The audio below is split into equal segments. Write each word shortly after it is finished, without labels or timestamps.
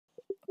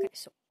Okay,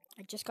 so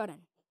I just got in.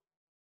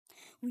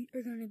 We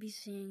are going to be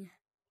seeing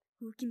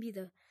who can be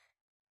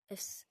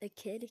if a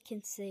kid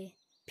can say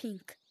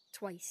pink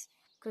twice,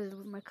 because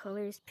my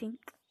color is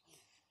pink.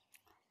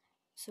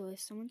 So if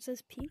someone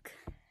says pink,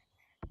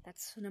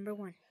 that's number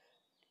 1.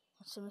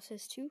 If someone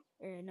says 2,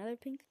 or another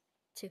pink,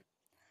 2.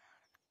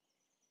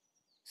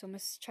 So I'm going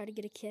to try to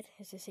get a kid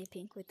as to say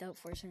pink without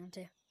forcing them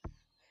to.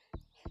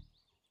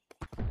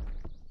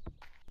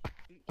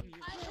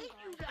 I hate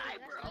you, guy,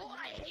 bro.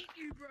 I hate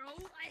you, bro.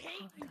 I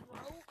hate you,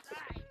 bro.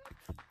 Die.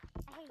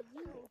 I hate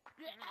you.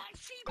 You're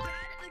actually bad at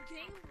the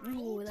game, bro.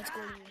 Ooh, let's go.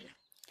 Oh my god.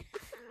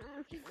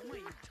 He's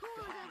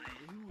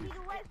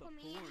away from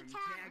me. He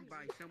tagged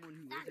by someone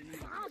who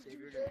isn't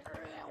even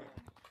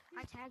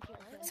I tagged you. Oh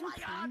my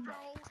god, bro.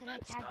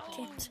 Let's go.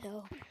 Can't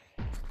tell.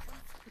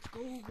 Let's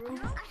go, bro. I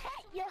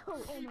hate you.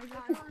 Oh my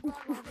god.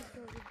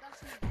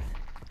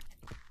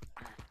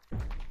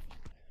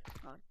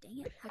 Oh, dang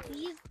it. How can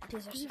you? It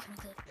is actually kind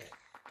of good.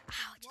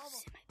 Ow,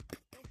 just in my...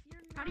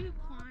 How do you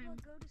climb?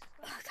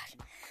 Oh, gosh.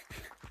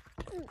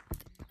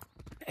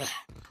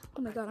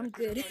 Oh my god, I'm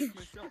good. Pin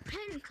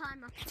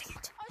climb up. Dang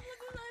it.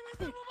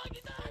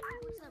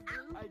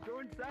 I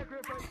don't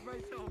sacrifice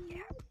myself.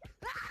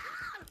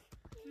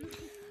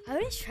 I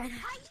was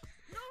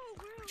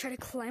try to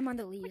climb on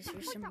the leaves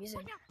for some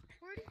reason.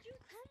 Where did you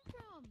come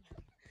from?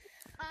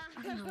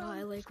 I don't know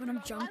why. Like when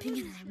I'm jumping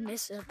and I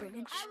miss a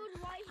branch,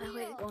 I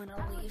like going on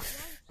a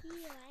leaf.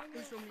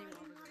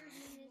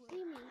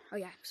 Oh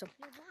yeah. So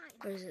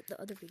what is it? The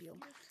other video.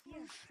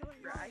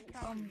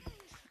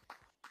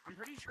 I'm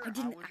pretty sure I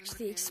didn't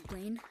actually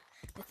explain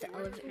with the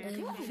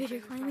elevator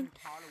climbing.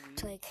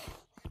 It's like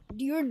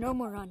do your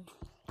normal run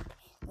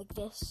like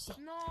this. But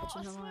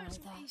your normal run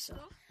like that. So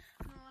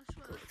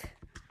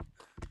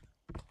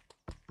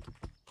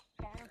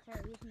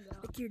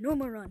like your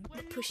normal run,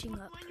 but pushing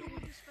up.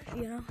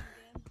 You know.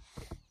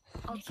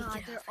 Oh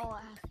god, they're all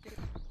after.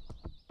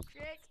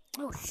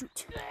 Oh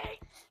shoot.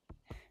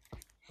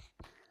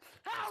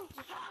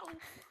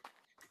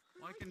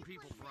 Why can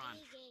people run?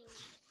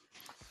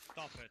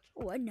 Stop it.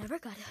 Oh, I never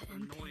got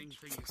an Annoying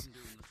thing you can do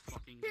in this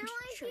fucking game.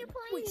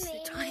 Waste the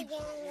time.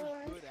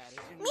 Good at it.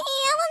 Me, I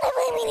want to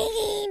play mini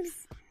games.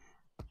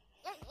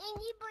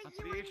 That's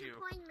the issue.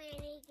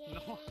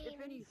 No, if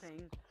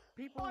anything,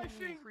 people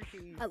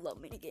freaking... I love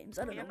mini games.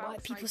 I don't know why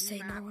people say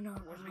no.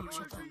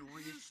 Shut the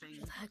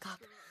heck up.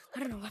 I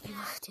don't know why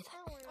people do that.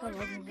 I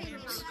love mini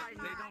games.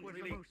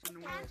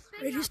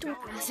 I just don't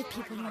ask if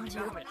people want to.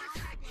 There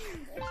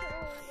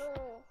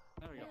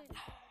we go.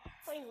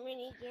 Playing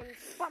mini games.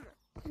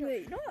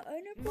 Wait, no,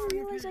 I never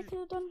realized I could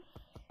have done.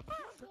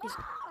 Because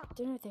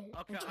dinner there.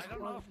 Okay, I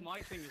don't know if my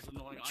thing is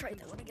annoying. Try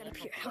that when I get up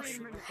here. I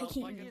can't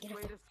even get up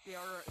there.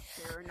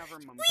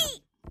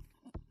 Wait!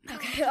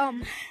 Okay,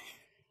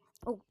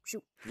 oh,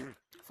 shoot.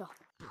 Fell.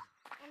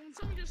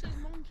 Someone just says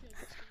monkey.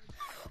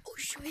 Oh,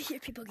 shoot, I hear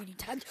people getting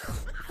tagged.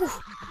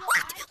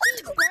 What?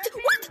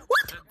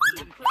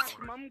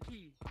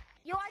 Monkey.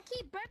 Yo, I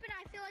keep burping.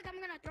 I feel like I'm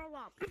gonna throw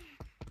up.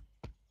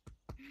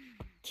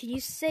 Can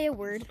you say a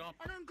word? I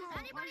don't go.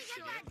 Anybody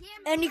get that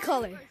damn Any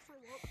color.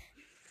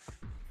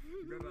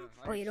 Brother,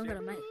 Oh, you don't got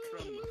a mic. Why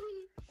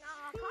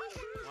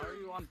are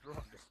you on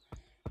drugs?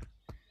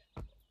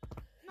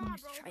 Nah,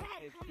 Just bro. try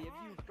It gives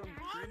you from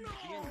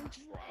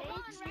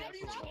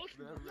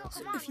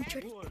So if you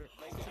try to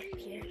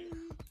here.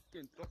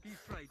 Kentucky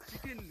Fried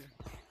Chicken.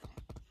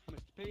 Mr.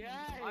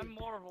 P.I. I'm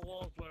more of a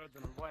wall player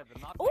than a weather,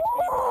 not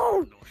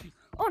Oh!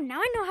 Oh, now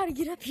I know how to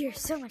get up here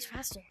so much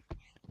faster.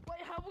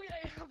 Wait, how we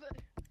have it?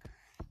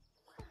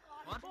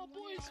 What? Oh,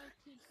 boys.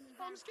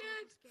 I'm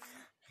scared.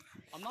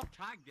 I'm not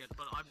tagged yet,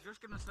 but I'm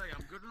just gonna say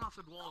I'm good enough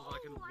at walls I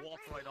can walk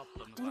right up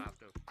them if I have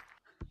to.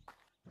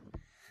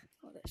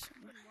 Oh, there's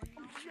someone.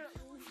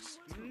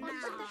 Nah,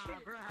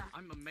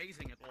 I'm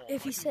amazing at walls.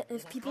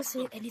 If people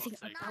say anything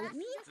about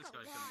me, This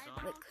guy's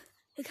gonna die.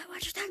 like,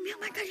 why'd you tag me? Oh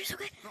my god, you're so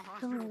good.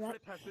 Something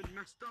like that. Has been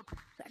messed up.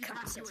 That kind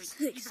of sense.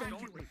 Like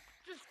something.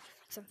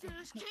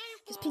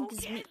 Because pink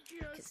is me.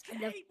 Because I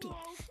love pink.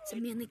 It's a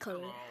manly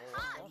color.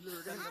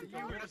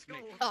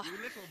 Oh.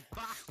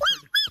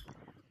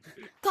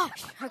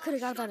 Gosh, I could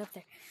have got that up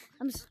there.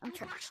 I'm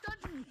trying.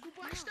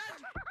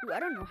 Ooh, I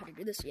don't know how to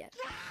do this yet.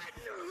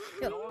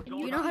 Yo,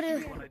 you know how to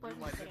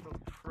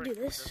do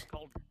this?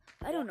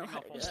 I don't know how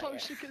to do that So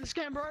yet. sick of this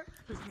game, bro.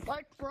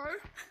 Like, bro.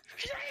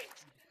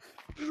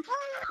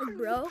 Like,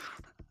 bro.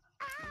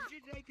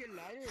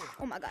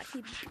 Oh my god,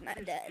 he's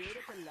not dead.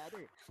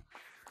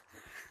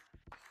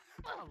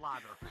 A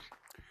ladder.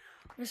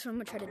 This is what I'm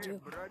gonna try to do.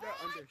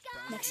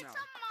 Next.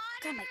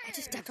 God, I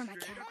just stepped on my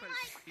cat.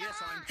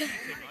 Yes, I'm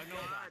cheating. I know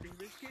that.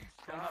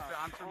 Don't have to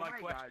answer my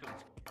questions.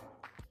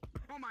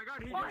 Oh my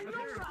god, he's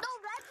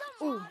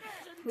Ooh,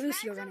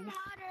 Lucy, you're running.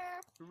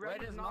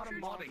 Red is not a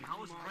modding.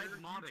 How is red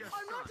modding?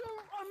 I'm not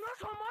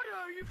a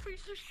mother, you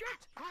piece of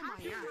shit. Oh my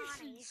god.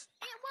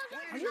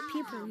 How do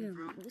people you?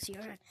 Lucy,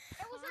 you're running.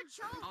 It was a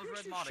joke. How's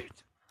red modding?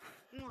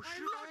 I'm not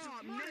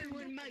modding. No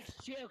one makes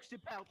jokes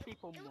about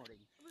people modding.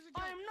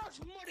 I am not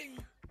modding.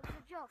 It was a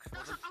joke.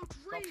 That's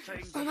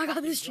outrageous. Oh my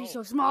god, this tree's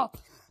so small.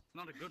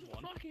 Not a good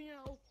one. Fucking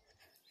hell.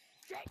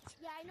 shit.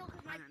 Yeah, I know,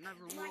 because And it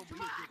never my will be.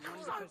 back It's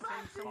was the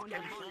same someone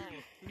fucking else. fall.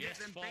 You get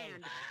them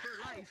banned for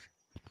life.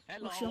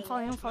 Oh, shit, I'm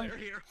falling, I'm falling.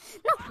 Here.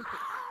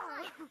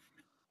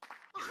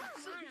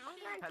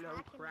 Hello,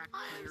 crack I'm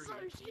player so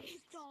here. shit.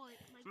 Still,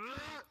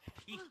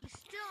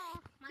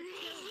 my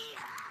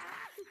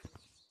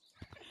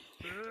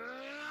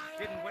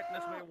Didn't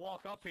witness me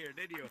walk up here,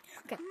 did you?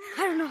 Okay, I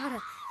don't know how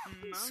to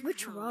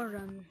switch raw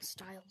run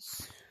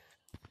styles.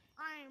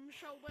 I am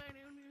so bad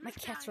in this. My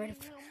cat's right up.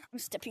 I'm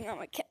stepping on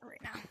my cat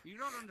right now. You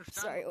don't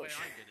understand Sorry, the way Osh.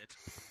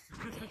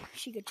 I did it.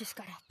 She just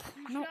got up.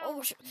 No,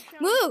 oh,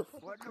 move!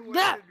 What the way way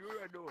did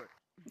you do it?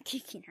 I'm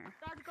kicking her.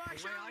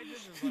 The way I did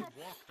is I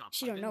walked up.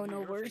 She don't know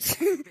no words.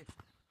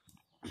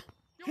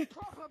 You're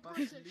proper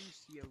British.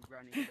 Lucio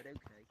running, but okay.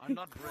 I'm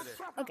not British.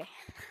 Okay.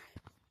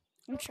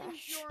 I'm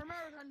trash. You're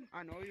American.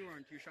 I know you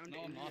weren't. You sound No,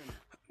 I'm Indian.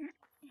 not.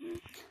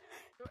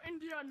 You're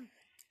Indian.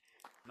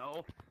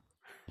 No.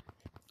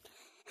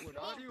 What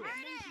are you?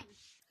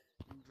 British.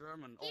 I'm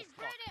German. Oh, He's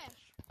fuck. British.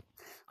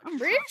 I'm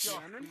British?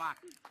 German? Come on.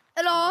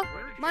 Hello,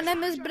 my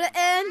name is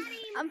Britain.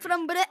 I'm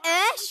from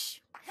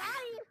British.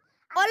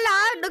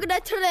 Hola, look at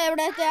that tree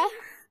right there.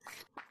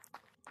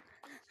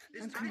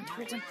 I'm coming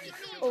towards him.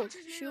 Oh,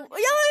 shoot. Oh,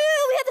 yeah,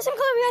 we have the same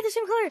color. We have the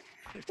same color.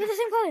 We have the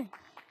same color.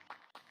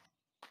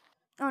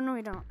 Oh, no,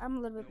 we don't. I'm a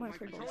little bit more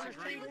purple. Oh,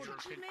 fuck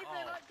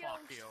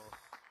you.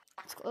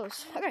 It's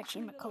close. I gotta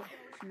change my color.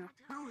 No.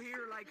 Who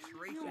here likes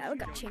racism? Yeah, I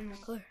gotta change my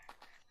color.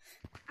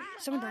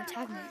 Someone don't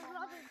tag me.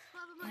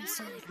 And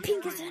say like,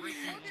 pink is it?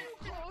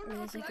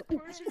 Or it's like,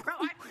 ooh. Bro,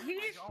 you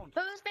just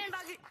throw this band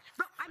back.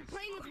 Bro, I'm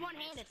playing with one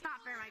hand. It's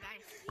not fair, my guy.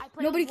 I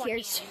play Nobody with one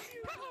cares. hand.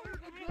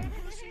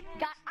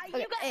 You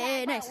Okay, got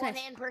tagged by nice, a one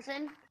nice. hand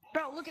person.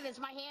 Bro, look at this.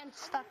 My hand's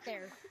stuck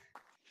there.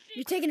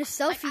 You're taking a Like, I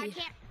selfie.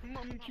 can't.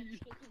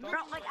 Bro,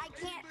 like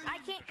I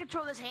can't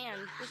control this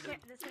hand. This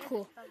hand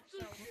Cool. is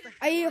stuck, so.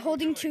 Are you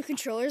holding two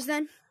controllers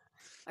then?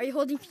 Are you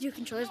holding two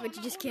controllers but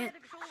you just can't?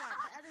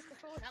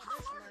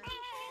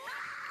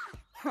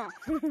 Huh.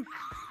 So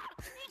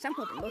I'm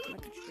holding both of my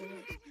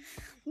controllers.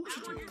 What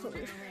should you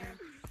color?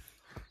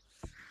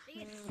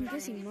 I'm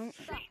guessing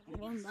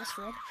one less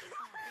red.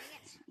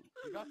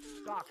 You got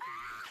stuck.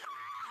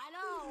 I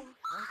know.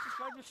 Why is this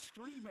guy just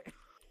screaming?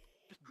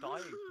 Just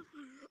dying.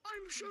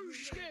 I'm so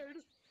scared.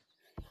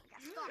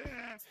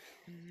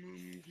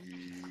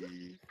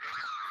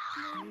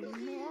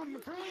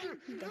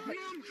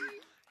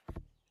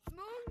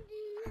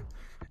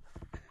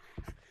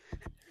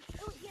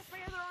 Oh, yes, my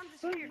other arm's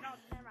is here. No,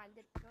 never mind.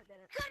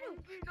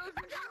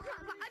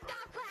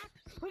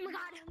 Oh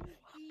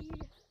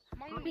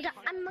my god.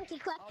 I'm monkey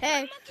clap.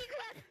 Hey. Monkey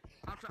clap.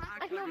 How to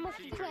act I know like a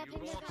monkey cheater. clapping You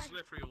is walk bad.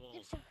 slippery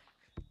walls.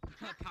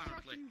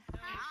 Apparently.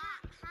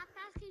 How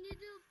fast can you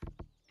do?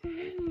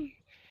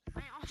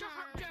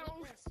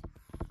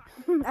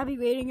 I'll be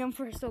waiting him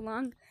for so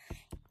long.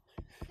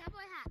 Cowboy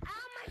hat.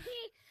 Oh, my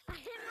knee. I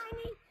hit my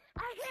knee. I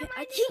hit my I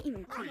knee. can't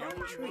even climb up a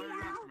tree.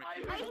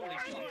 I hit my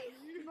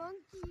knee.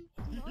 Monkey.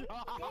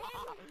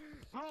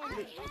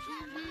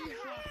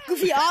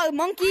 Goofy owl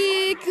monkey.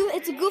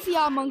 It's a goofy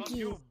owl monkey.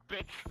 You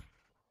bitch.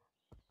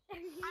 I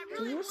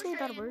Can you say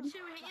that word? 2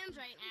 hands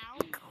right now.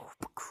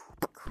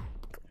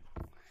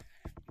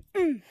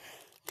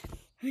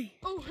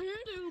 Oh,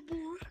 hello,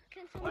 boy.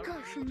 I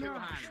got some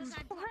hands.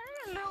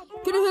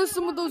 Can I have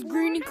some of those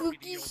greeny Video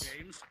cookies?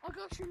 games. I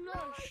got some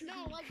nuts.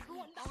 No, like the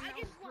one. I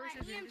just want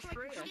a hand so I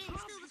can stand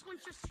still. This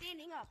one's just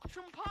standing up.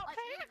 Some pop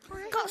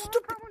like, God,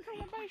 stupid. Bro,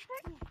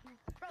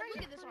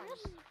 look at this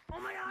one. Oh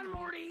my god,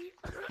 Morty.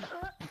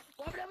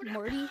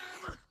 Morty.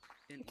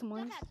 Come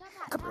on.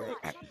 Copyright.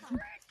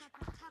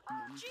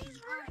 Jeez,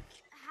 Rick.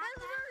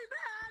 That's very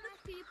bad.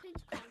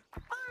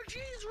 Oh,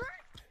 jeez, Rick.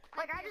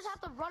 Like, I just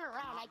have to run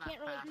around. I can't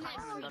really climb.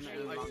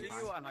 I see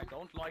you and I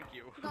don't like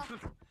you. Look,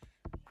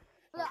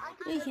 I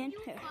Yeah, you can.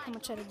 Here, I'm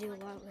gonna try to do a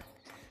lot with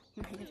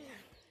my hand.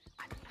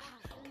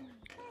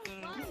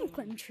 I can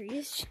climb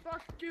trees.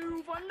 Fuck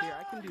you, but no. Here,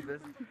 I can do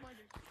this.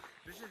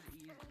 This is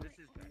easy. This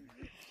is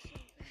good.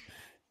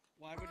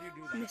 Why would you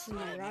do that? This is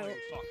my route.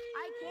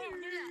 I can't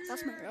do that.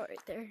 That's my route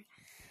right there.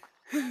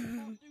 Here,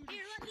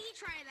 let me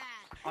try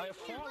that. I have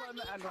fallen and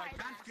I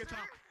can't get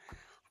up.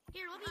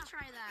 Here, let me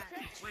try that.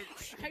 Wait,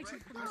 I hate it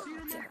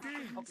controller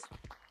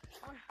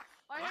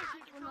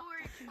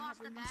lost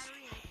the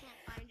battery and I can't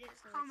find it.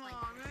 So Come it's on,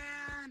 like,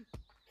 man.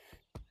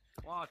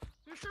 What?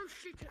 you're so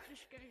shit at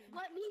this game.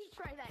 Let me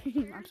try that.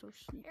 I'm so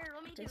shit Here,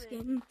 let me at do this it.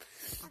 game.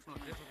 That's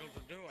not difficult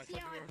to do. I See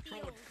thought how you it were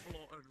throwing feels.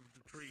 floor out of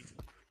the tree.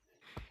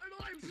 And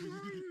I'm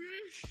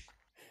British.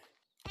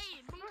 Hey,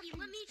 Monkey,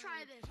 let me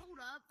try this.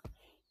 Hold up.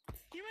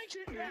 You makes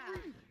it It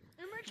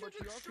makes But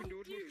it y'all look so can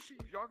do it with, easy.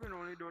 y'all can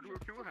only do it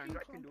with 2 hands.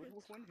 I can do it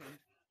with 1 hand.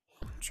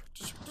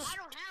 I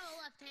don't have a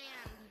left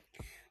hand.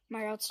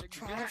 My route's Get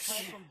a trash.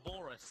 call from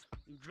Boris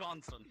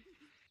Johnson.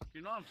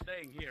 You know I'm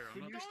staying here.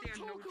 I'm Can not, you stand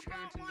no talk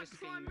chance in about this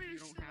my game if you prime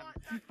don't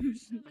have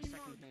minister a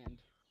second hand?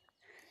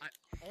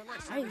 all I I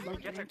said was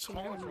like get a dancing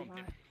call on from my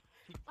him.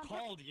 He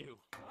called you.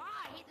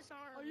 I hate this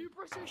arm. Are you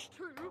British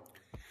too?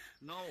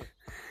 No,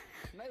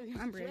 No, he's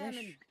I'm British.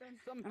 German.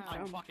 Somehow. I'm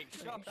from fucking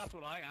shocked. That's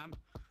what I am.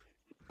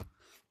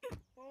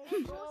 Oh,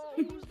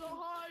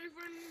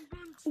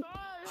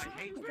 I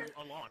hate you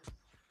a lot.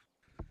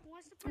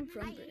 I'm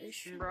from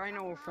British. I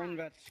know a friend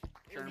that's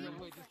German.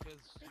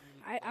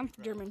 I'm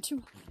German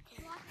too.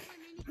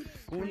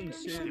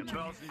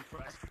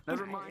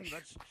 Never mind,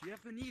 that's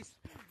Japanese.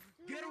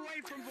 Get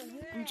away from the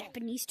wall! I'm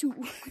Japanese too.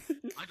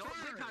 I don't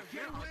think I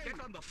will. I'll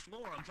get on the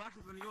floor. I'm faster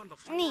than you on the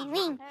floor.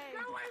 Me.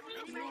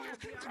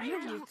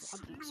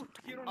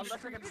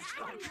 Unless I get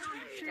stuck.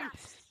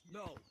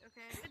 No.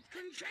 Okay. It's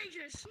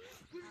contagious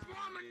with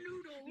ramen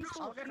noodles.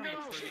 I'll get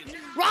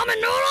Ramen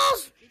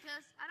noodles!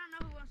 Because I don't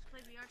know who wants to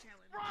play VR chat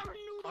with me. Ramen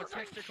noodles.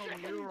 Artistical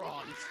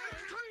neurons.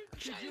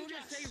 Did you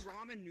just say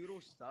ramen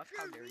noodle stuff?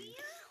 How dare you?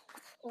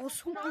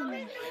 Also,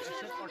 I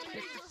said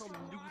artistical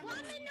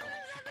noodles.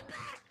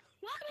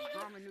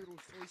 Ramen noodle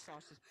soy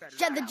sauce is better.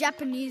 yeah, the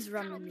Japanese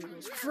ramen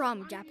noodles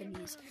from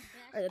Japanese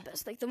are the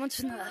best. Like the ones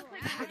from the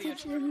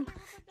packaging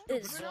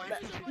is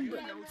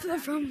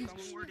from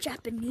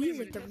Japanese,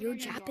 like the real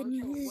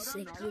Japanese.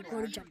 Like you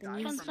go to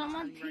Japanese. Can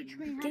someone teach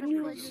me how Can to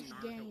you- play this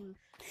game?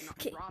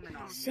 Okay,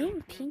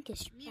 saying pink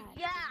is bad.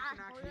 Yeah.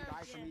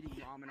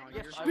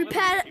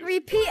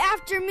 Repeat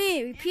after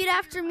me. Repeat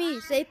after me.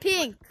 Say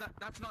pink.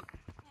 That's not.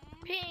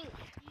 Pink.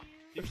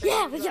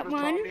 Yeah, we got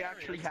one. Probably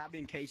actually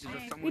having cases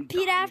of someone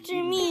Repeat dying after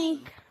eating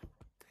me.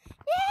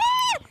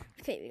 Yeah.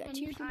 Okay, we got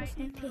two people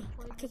saying pink.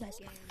 Okay,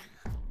 guys.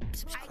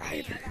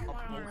 Subscribe.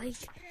 Like.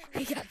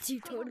 We got two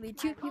people.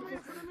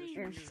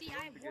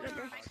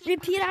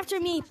 Repeat after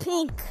me.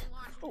 Pink.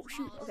 Oh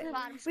shoot. Okay.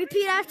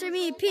 Repeat after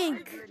me.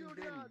 Pink.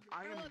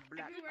 I am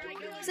black.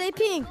 Say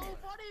pink.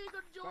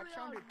 That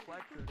sounded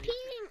quite good.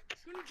 Pink.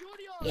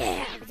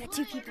 Yeah, we got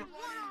two people.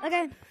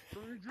 Okay.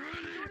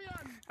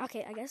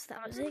 Okay, I guess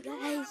that was it,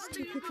 guys.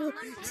 Two people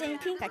saying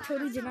pink. I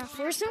totally did not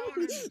force them.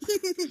 Okay.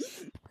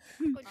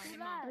 Doesn't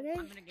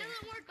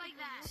work like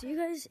that. See you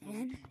guys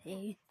in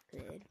a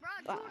good Bro,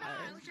 bye.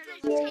 I wish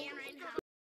I was tan right now.